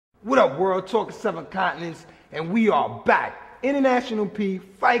What up, world? Talking 7 continents, and we are back. International P,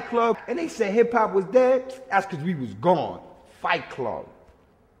 Fight Club, and they said hip hop was dead. That's because we was gone. Fight Club.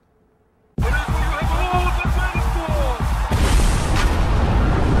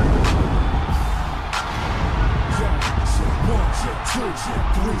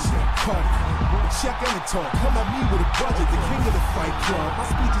 Check and talk. Come at me with a budget, the king of the Fight Club. My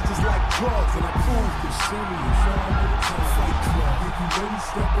speech is just like drugs, and I prove the serious. Fight Club. If you ready,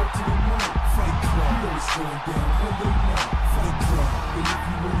 step up to the mic. Fight Club. You know it's going down when they know. Fight Club. And if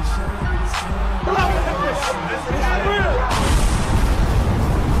you really shine, it's time.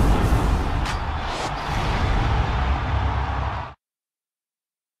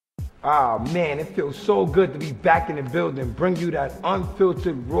 Ah man, it feels so good to be back in the building, bring you that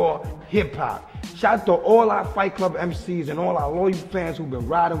unfiltered, raw hip-hop. Shout out to all our Fight Club MCs and all our loyal fans who've been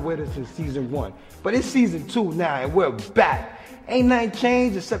riding with us since season 1. But it's season 2 now and we're back. Ain't nothing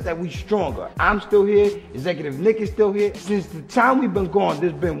changed except that we stronger. I'm still here, Executive Nick is still here. Since the time we've been gone,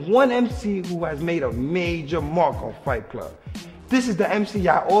 there's been one MC who has made a major mark on Fight Club. This is the MC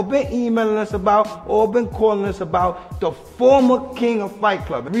y'all all been emailing us about, all been calling us about, the former king of Fight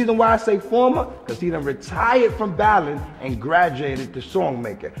Club. The reason why I say former, because he done retired from battling and graduated to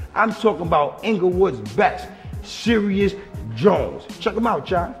songmaker. I'm talking about Inglewood's best, Serius Jones. Check him out,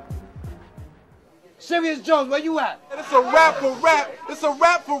 y'all. Serius Jones, where you at? It's a rap for rap. It's a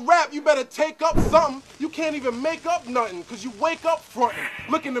rap for rap. You better take up something. You can't even make up nothing, because you wake up fronting.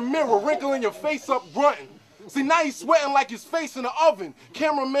 Look in the mirror, wrinkling your face up grunting. See, now he's sweating like his face in the oven.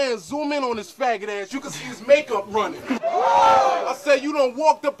 Cameraman, zoom in on his faggot ass. You can see his makeup running. I said, you done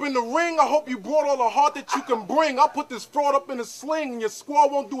walked up in the ring. I hope you brought all the heart that you can bring. I'll put this fraud up in a sling and your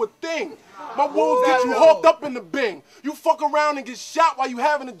squad won't do a thing. My wolves get you hawked up in the bing. You fuck around and get shot while you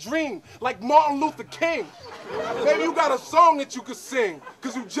having a dream, like Martin Luther King. Maybe you got a song that you could sing,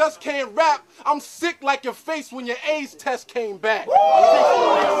 cause you just can't rap. I'm sick like your face when your AIDS test came back.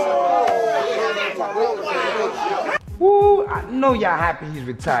 Woo, I know y'all happy he's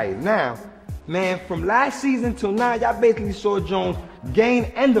retired now. Man, from last season till now, y'all basically saw Jones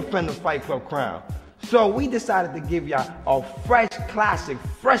gain and defend the Fight Club crown. So we decided to give y'all a fresh classic,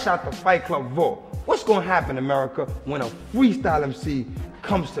 fresh out the Fight Club vault. What's gonna happen, America, when a freestyle MC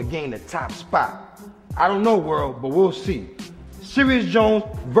comes to gain the top spot? I don't know, world, but we'll see. Serius Jones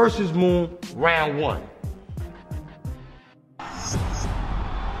versus Moon, round 1.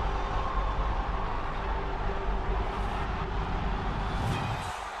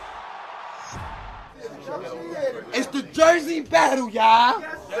 It's the Jersey battle, y'all.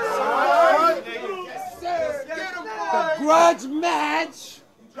 The grudge match.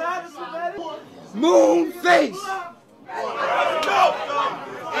 Moonface.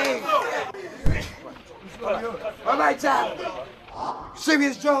 Hey. All right, y'all.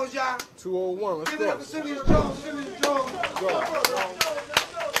 Serius Jones, y'all. 201, let's Give it up for Serius Jones. Serius Jones.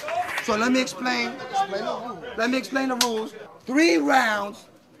 So let me explain. The rules. 3 rounds.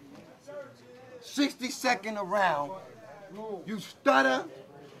 60-second a round. You stutter,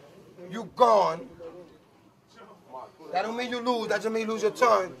 you gone. That don't mean you lose, that just mean you lose your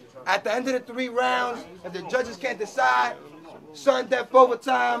turn. At the end of the 3 rounds, if the judges can't decide, sudden death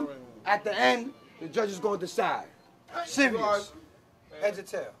overtime, at the end, the judges gonna decide. Serious. Heads or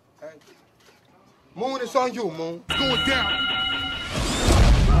tail. Okay? Moon, it's on you, Moon. It's going down.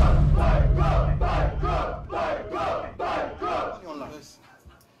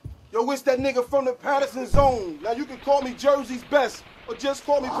 Yo, it's that nigga from the Patterson zone. Now you can call me Jersey's best, or just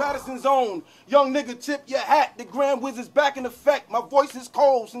call me Patterson's own. Young nigga, tip your hat. The Grand Wizard's back in effect. My voice is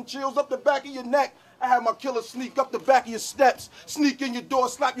cold, some chills up the back of your neck. I had my killer sneak up the back of your steps, sneak in your door,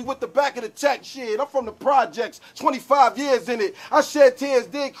 slap you with the back of the tech. Shit, I'm from the projects, 25 years in it. I shed tears,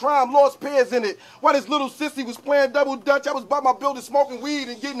 did crime, lost peers in it. While this little sissy was playing double dutch, I was by my building smoking weed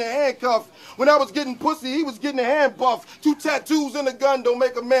and getting a handcuff. When I was getting pussy, he was getting a hand buff. 2 tattoos and a gun don't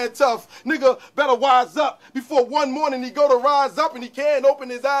make a man tough. Nigga, better wise up. Before one morning he go to rise up and he can't open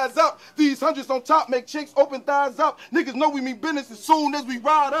his eyes up. These hundreds on top make chicks open thighs up. Niggas know we mean business as soon as we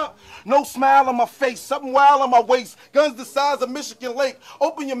ride up. No smile on my face. Something wild on my waist, guns the size of Michigan Lake.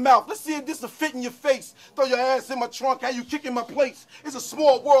 Open your mouth, let's see if this will fit in your face. Throw your ass in my trunk, how you kicking my plates. It's a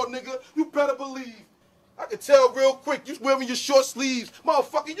small world, nigga, you better believe. I can tell real quick, you wearing your short sleeves.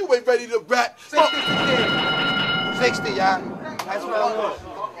 Motherfucker, you ain't ready to rap. 60, y'all. That's what I want.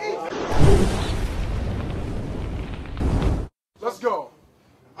 Let's go.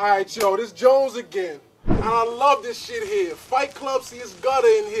 All right, yo, this Jones again. And I love this shit here. Fight Club, see, it's gutter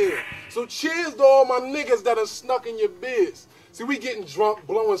in here. So cheers to all my niggas that are snuck in your biz. See, we getting drunk,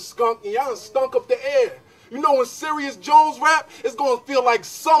 blowing skunk, and y'all stunk up the air. You know when Serius Jones rap, it's gonna feel like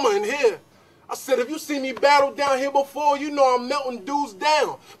summer in here. I said, if you see me battle down here before, you know I'm melting dudes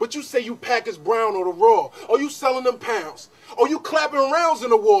down. But you say you package brown or the raw, or you selling them pounds, or you clapping rounds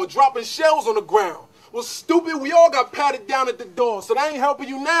in the wall, dropping shells on the ground. Well, stupid, we all got patted down at the door, so that ain't helping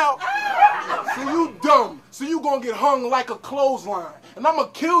you now. So you dumb, so you gonna get hung like a clothesline. And I'ma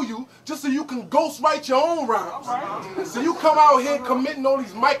kill you just so you can ghostwrite your own rhymes. So you come out here committing all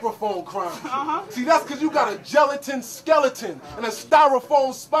these microphone crimes. See, that's because you got a gelatin skeleton and a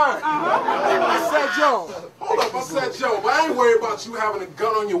styrofoam spine. I said, yo, hold up, I said, yo, but I ain't worried about you having a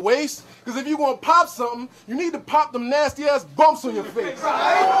gun on your waist. Because if you gonna pop something, you need to pop them nasty ass bumps on your face.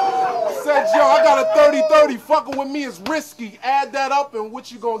 I said, yo, I got a 30-30. Fucking with me is risky. Add that up and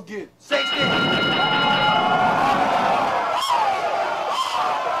what you gonna get? 60.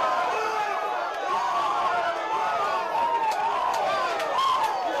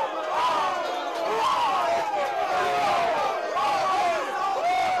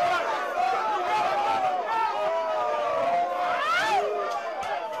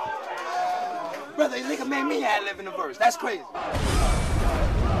 Brother, this nigga made me ad-lib in the verse. That's crazy. Come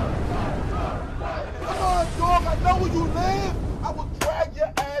on, dog. I know where you live. I will drag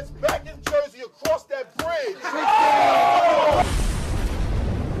your ass back in Jersey across that bridge.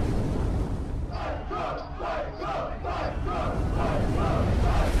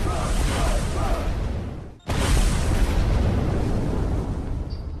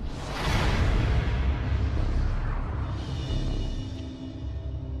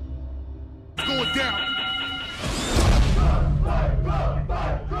 Going down.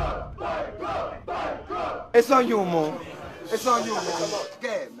 It's on you, Moon. It's on you, Moon. Go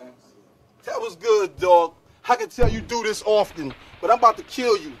ahead, man. That was good, dog. I can tell you do this often, but I'm about to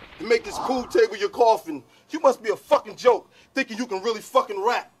kill you and make this pool table your coffin. You must be a fucking joke, thinking you can really fucking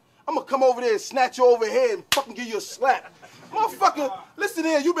rap. I'm gonna come over there and snatch you over here and fucking give you a slap. Motherfucker, listen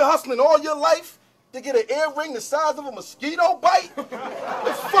here, you been hustling all your life to get an earring the size of a mosquito bite?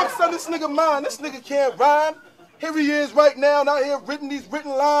 The fuck's on this nigga mind? This nigga can't rhyme. Here he is right now, out here written these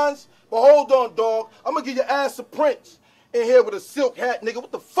written lines. But hold on, dog. I'm gonna give your ass a prince. In here with a silk hat, nigga.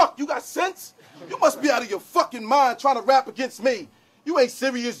 What the fuck? You got sense? You must be out of your fucking mind trying to rap against me. You ain't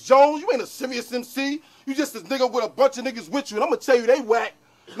Serius Jones. You ain't a serious MC. You just this nigga with a bunch of niggas with you, and I'm gonna tell you they whack.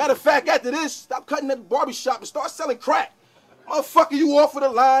 Matter of fact, after this, stop cutting at the barbershop and start selling crack. Motherfucker, you off of the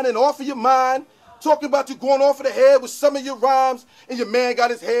line and off of your mind. Talking about you going off of the head with some of your rhymes, and your man got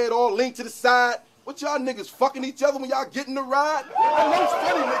his head all linked to the side. What y'all niggas fucking each other when y'all getting the ride? I know it's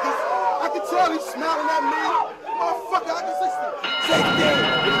funny, niggas. I can tell he's smiling at me. Motherfucker, I can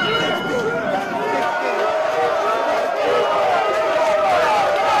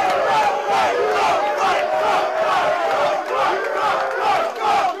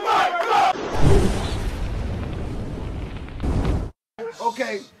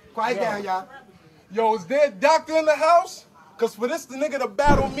Okay, quiet down, y'all. Yo, is there a doctor in the house? Cause for this the nigga to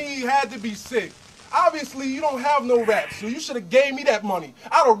battle me, he had to be sick. Obviously, you don't have no raps, so you should have gave me that money.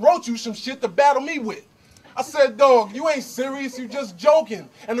 I'd have wrote you some shit to battle me with. I said, dog, you ain't serious, you just joking.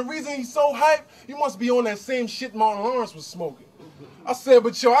 And the reason he's so hyped, you must be on that same shit Martin Lawrence was smoking. I said,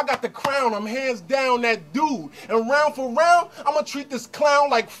 but yo, I got the crown, I'm hands down that dude. And round for round, I'm gonna treat this clown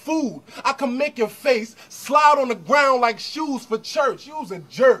like food. I can make your face slide on the ground like shoes for church. You was a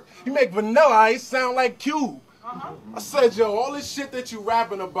jerk. You make Vanilla Ice sound like Cube. I said, yo, all this shit that you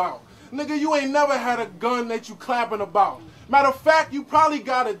rapping about, nigga, you ain't never had a gun that you clapping about. Matter of fact, you probably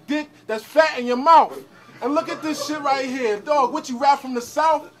got a dick that's fat in your mouth. And look at this shit right here. Dog, what you rap from the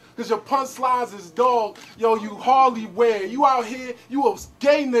South? Cause your punchlines is dog, yo, you hardly wear. You out here, you a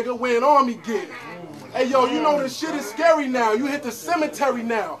gay nigga wearing army gear. Hey, yo, you know this shit is scary now. You hit the cemetery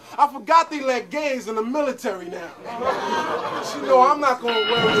now. I forgot they let gays in the military now. But you know, I'm not gonna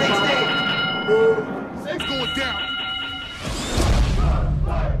worry about it. It's going down.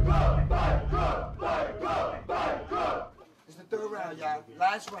 It's the third round, y'all.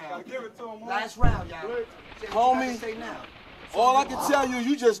 Last round. Give it to him, Last round, y'all. Homie. Say now. All I can tell you,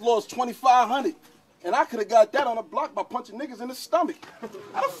 you just lost 2,500. And I could have got that on the block by punching niggas in the stomach.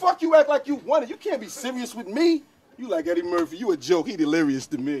 How the fuck you act like you won it? You can't be serious with me. You like Eddie Murphy, you a joke, he delirious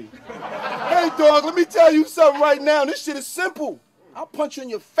to me. Hey dog, let me tell you something right now. This shit is simple. I'll punch you in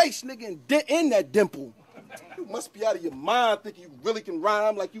your face, nigga, and dent in that dimple. You must be out of your mind thinking you really can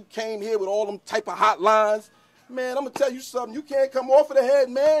rhyme like you came here with all them type of hot lines. Man, I'm gonna tell you something. You can't come off of the head,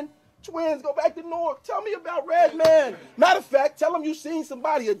 man. Twins, go back to North. Tell me about Red Man. Matter of fact, tell him you seen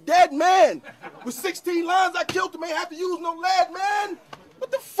somebody, a dead man. With 16 lines, I killed him. Ain't have to use no lead, man. What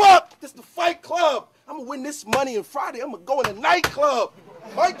the fuck? This the Fight Club. I'm gonna win this money, and Friday I'm gonna go in a nightclub.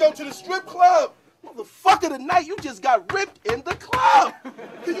 Might go to the strip club. Motherfucker, tonight you just got ripped in the club.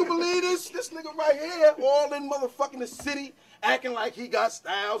 Can you believe this? This nigga right here, all in motherfucking the city, acting like he got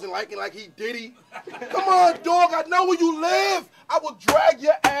styles and acting like he Diddy. Come on, dog, I know where you live. I will drag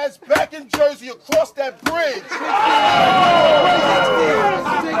your ass back in Jersey across that bridge.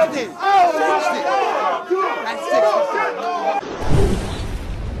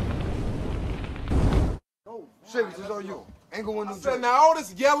 Serious, it's on you. Ain't going no So now all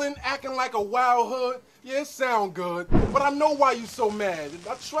this yelling, acting like a wild hood, yeah, it sound good, but I know why you so mad.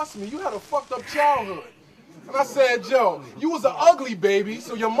 Now, trust me, you had a fucked up childhood. And I said, Joe, you was an ugly baby,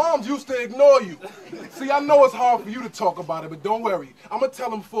 so your moms used to ignore you. See, I know it's hard for you to talk about it, but don't worry. I'm going to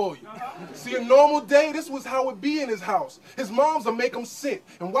tell him for you. See, a normal day, this was how it be in his house. His moms would make him sit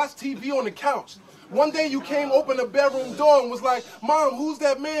and watch TV on the couch. One day you came, opened the bedroom door and was like, Mom, who's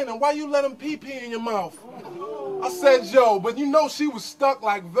that man and why you let him pee-pee in your mouth? I said, Joe, but you know she was stuck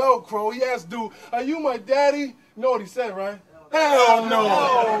like Velcro. He asked, dude, are you my daddy? You know what he said, right? Hell no.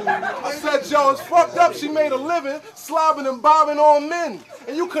 I said, Joe, it's fucked up. She made a living slobbing and bobbing on men.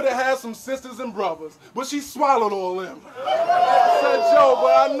 And you could have had some sisters and brothers, but she swallowed all them. I said, Joe,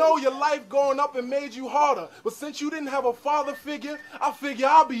 but I know your life growing up and made you harder. But since you didn't have a father figure, I figure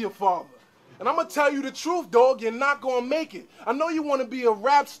I'll be your father. And I'm going to tell you the truth, dog, you're not going to make it. I know you want to be a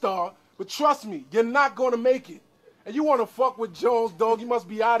rap star, but trust me, you're not going to make it. And you want to fuck with Jones, dog, you must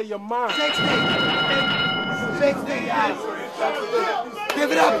be out of your mind. 16, guys.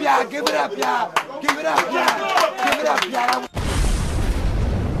 Give it up, y'all. Give it up, y'all. Give it up, y'all. Give it up, y'all.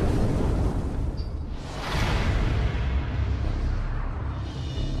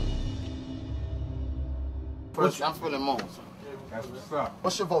 First, I'm feeling more. That's what's up.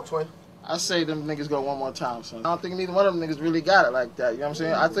 What's your vote, Twin? I say them niggas go one more time, son. I don't think neither one of them niggas really got it like that, you know what I'm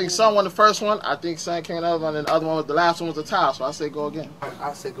saying? I think Son won the first one, I think Son came another one, and the other one, the last one was a tie, so I say go again.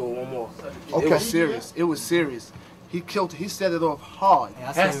 I say go one more. Okay. It was serious. It was serious. He killed. He set it off hard.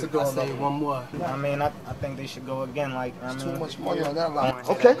 I Has say, to go I say another one more. I mean, I think they should go again. Like, I mean, Too much money on that line.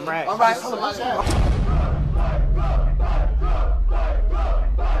 Okay. Okay. All right.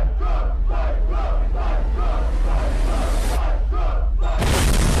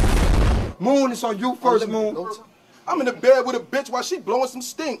 Moon, it's on you first, Moon. I'm in the bed with a bitch while she blowing some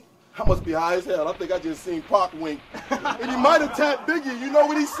stink. I must be high as hell. I think I just seen Pac wink. And he might have tapped Biggie. You know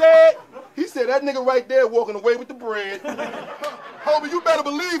what he said? He said, that nigga right there walking away with the bread. Homie, you better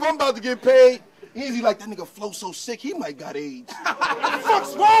believe I'm about to get paid. Easy like that nigga Flo so sick, he might got AIDS. What the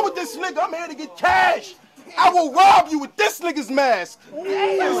fuck's wrong with this nigga? I'm here to get cash. I will rob you with this nigga's mask.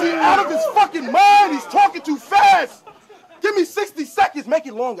 Is he out of his fucking mind? He's talking too fast. Give me 60 seconds, make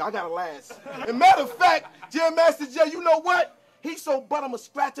it longer, I gotta last. And matter of fact, Jam Master J, you know what? He's so butt I'ma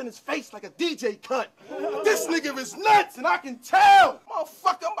scratch in his face like a DJ cut. This nigga is nuts, and I can tell.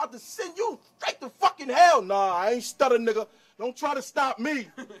 Motherfucker, I'm about to send you straight to fucking hell. Nah, I ain't stutter, nigga. Don't try to stop me.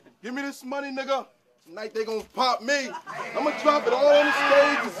 Give me this money, nigga. Tonight they gonna pop me. I'ma drop it all on the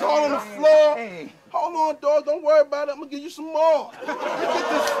stage, it's all on the floor. Hey. Hold on, dog, don't worry about it, I'm gonna give you some more. You get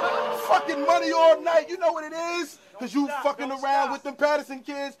this fucking money all night, you know what it is? Cause you fucking around with them Patterson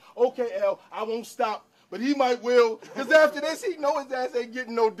kids. Okay, L, I won't stop, but he might will. Cause after this, he know his ass ain't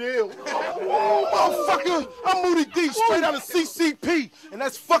getting no deal. Motherfucker, I'm Moody D, straight out of CCP. And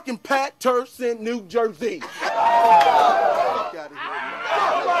that's fucking Pat Turse in New Jersey. Fuck out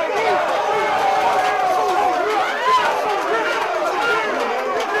of here.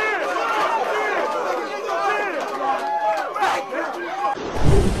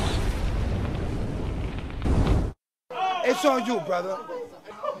 It's on you, brother.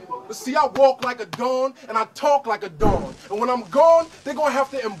 But see, I walk like a dawn and I talk like a dawn. And when I'm gone, they're gonna have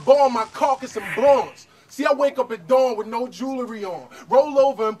to embalm my carcass in bronze. See, I wake up at dawn with no jewelry on. Roll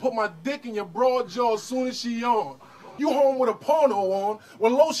over and put my dick in your broad jaw as soon as she on. You home with a porno on,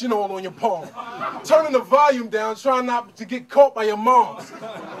 with lotion on your palm. Turning the volume down, trying not to get caught by your moms.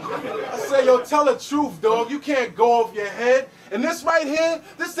 I say, yo, tell the truth, dog. You can't go off your head. And this right here,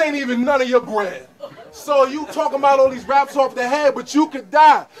 this ain't even none of your bread. So you talking about all these raps off the head, but you could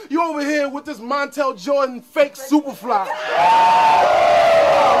die. You over here with this Montel Jordan fake Superfly.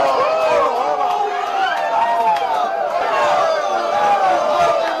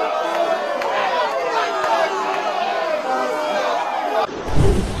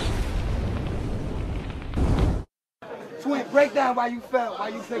 Twin, break down why you felt, why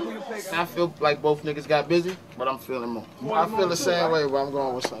you pick who you pick. I feel like both niggas got busy, but I'm feeling more. I feel the same way, but I'm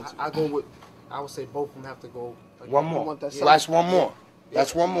going with Son. I would say both of them have to go. One more. That's one more.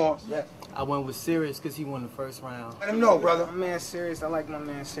 That's one more. Yeah. I went with Serius because he won the first round. Let him know, brother. My man Serius, I like my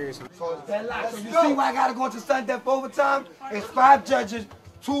man Serius. So it's that lock. So you see why I gotta go into sudden death overtime? It's 5 judges,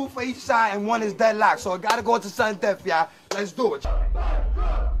 2 for each side and 1 is deadlocked. So it gotta go to sudden death, y'all. Let's do it.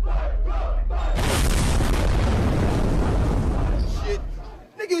 Shit.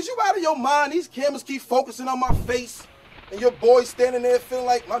 Nigga, is you out of your mind? These cameras keep focusing on my face, and your boy standing there feeling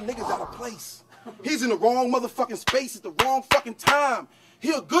like my nigga's out of place. He's in the wrong motherfucking space at the wrong fucking time.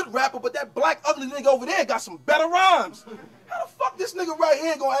 He a good rapper, but that black ugly nigga over there got some better rhymes. How the fuck this nigga right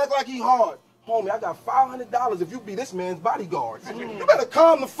here gonna act like he hard? Homie, I got $500 if you be this man's bodyguard. You better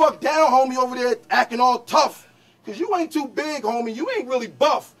calm the fuck down, homie, over there acting all tough. Cause you ain't too big, homie. You ain't really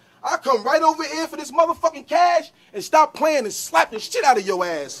buff. I come right over here for this motherfucking cash and stop playing and slap the shit out of your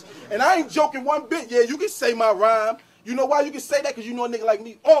ass. And I ain't joking one bit. Yeah, you can say my rhyme. You know why you can say that? Cause you know a nigga like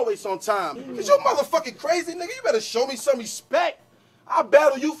me always on time. Cause you motherfucking crazy, nigga. You better show me some respect. I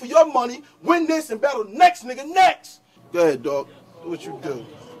battle you for your money, win this, and battle next nigga next. Go ahead, dog. Do what you do.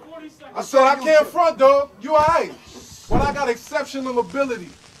 I said I can't front, dog. You alright. Well, I got exceptional ability.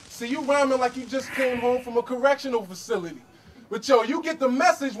 See, you rhyming like you just came home from a correctional facility. But yo, you get the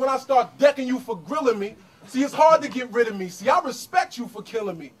message when I start decking you for grilling me. See, it's hard to get rid of me. See, I respect you for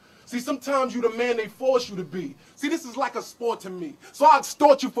killing me. See, sometimes you the man they force you to be. See, this is like a sport to me. So I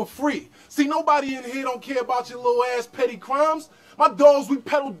extort you for free. See, nobody in here don't care about your little ass petty crimes. My dogs, we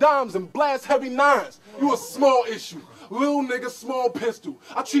peddle dimes and blast heavy nines. You a small issue. Little nigga, small pistol.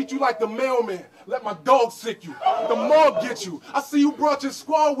 I treat you like the mailman. Let my dog sick you. The mob get you. I see you brought your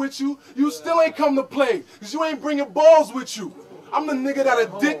squad with you. You still ain't come to play, cause you ain't bringing balls with you. I'm the nigga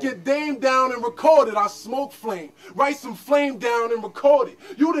that'll dick your dame down and record it. I smoke flame, write some flame down and record it.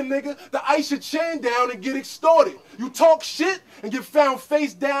 You the nigga that ice your chain down and get extorted. You talk shit and get found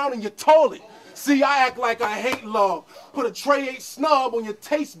face down in your toilet. See, I act like I hate love. Put a tray 8 snub on your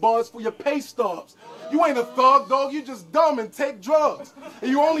taste buds for your pay stubs. You ain't a thug, dog. You just dumb and take drugs. And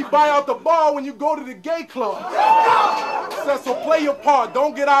you only buy out the bar when you go to the gay club. So play your part.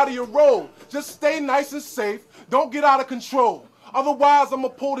 Don't get out of your role. Just stay nice and safe. Don't get out of control. Otherwise, I'ma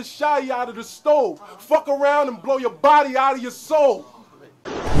pull the shy out of the stove. Fuck around and blow your body out of your soul.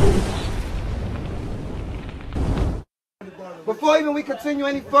 Before even we continue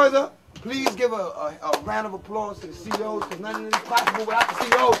any further, please give a round of applause to the CEOs, because none of this is possible without the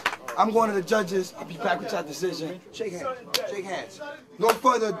CEOs. I'm going to the judges. I'll be back with your decision. Shake hands. Shake hands. No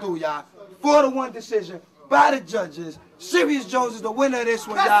further ado, y'all. 4-1 decision by the judges. Serius Jones is the winner of this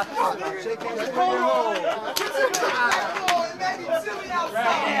one, y'all. Shake hands.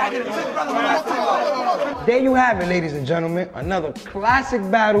 There you have it, ladies and gentlemen. Another classic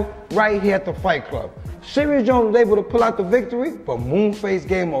battle right here at the Fight Club. Serius Jones was able to pull out the victory, but Moonface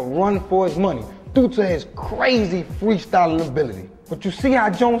gave him a run for his money due to his crazy freestyling ability. But you see how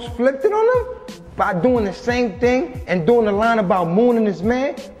Jones flipped it on him? By doing the same thing and doing the line about Moon and his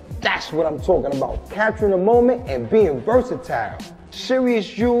man? That's what I'm talking about. Capturing the moment and being versatile.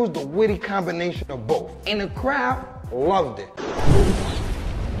 Serius used the witty combination of both, and the crowd loved it.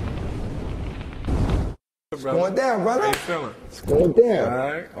 It's going down, brother. How you feeling? It's going down. All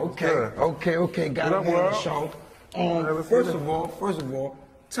right. Okay. Got What it up, on the show. First of all,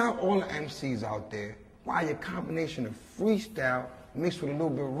 tell all the MCs out there why your combination of freestyle mixed with a little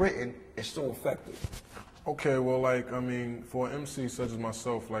bit written is so effective. Okay, well, like, I mean, for an MC such as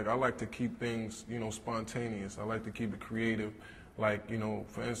myself, like, I like to keep things, you know, spontaneous. I like to keep it creative. Like, you know,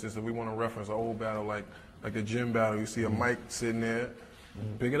 for instance, if we want to reference an old battle, like the gym battle, you see a mic sitting there,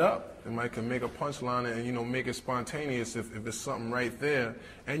 pick it up. The mic can make a punchline and, you know, make it spontaneous if it's something right there.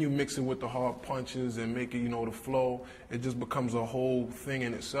 And you mix it with the hard punches and make it, you know, the flow. It just becomes a whole thing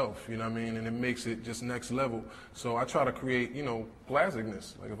in itself, you know what I mean? And it makes it just next level. So I try to create, you know,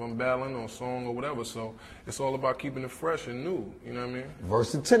 classicness. Like if I'm battling on a song or whatever. So it's all about keeping it fresh and new, you know what I mean?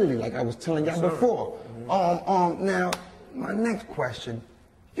 Versatility, like I was telling y'all before. Now, my next question.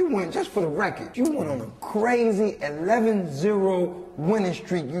 You went, just for the record, you went on a crazy 11-0 winning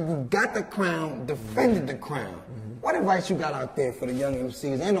streak. You got the crown, defended the crown. What advice you got out there for the young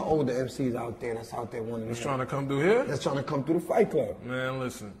MCs and the older MCs out there that's out there winning? That's trying to come through here? That's trying to come through the Fight Club. Man,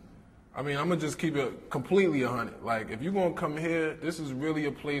 listen. I mean, I'm going to just keep it completely 100. Like, if you're going to come here, this is really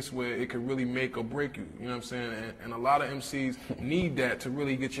a place where it could really make or break you. You know what I'm saying? And a lot of MCs need that to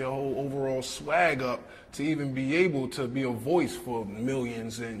really get your whole overall swag up to even be able to be a voice for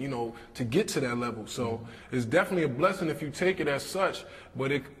millions and, you know, to get to that level. So it's definitely a blessing if you take it as such.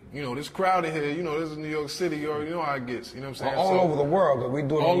 But, it, you know, this crowd in here, you know, this is New York City. You already know how it gets. You know what I'm saying? All over the world, but we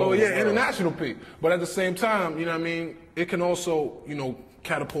do it all over, yeah, the world. International peak. But at the same time, you know what I mean, it can also, you know,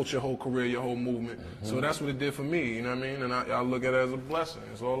 catapult your whole career, your whole movement. So that's what it did for me, you know what I mean? And I look at it as a blessing.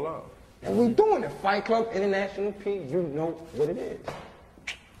 It's all love. And we doing it. Fight Club, International P, you know what it is.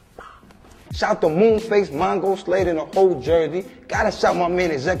 Shout to Moonface, Mongo, Slade, and the whole Jersey. Gotta shout my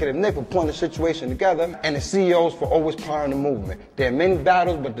man Executive Nick for putting the situation together, and the CEOs for always powering the movement. There are many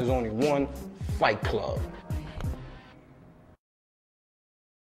battles, but there's only one Fight Club.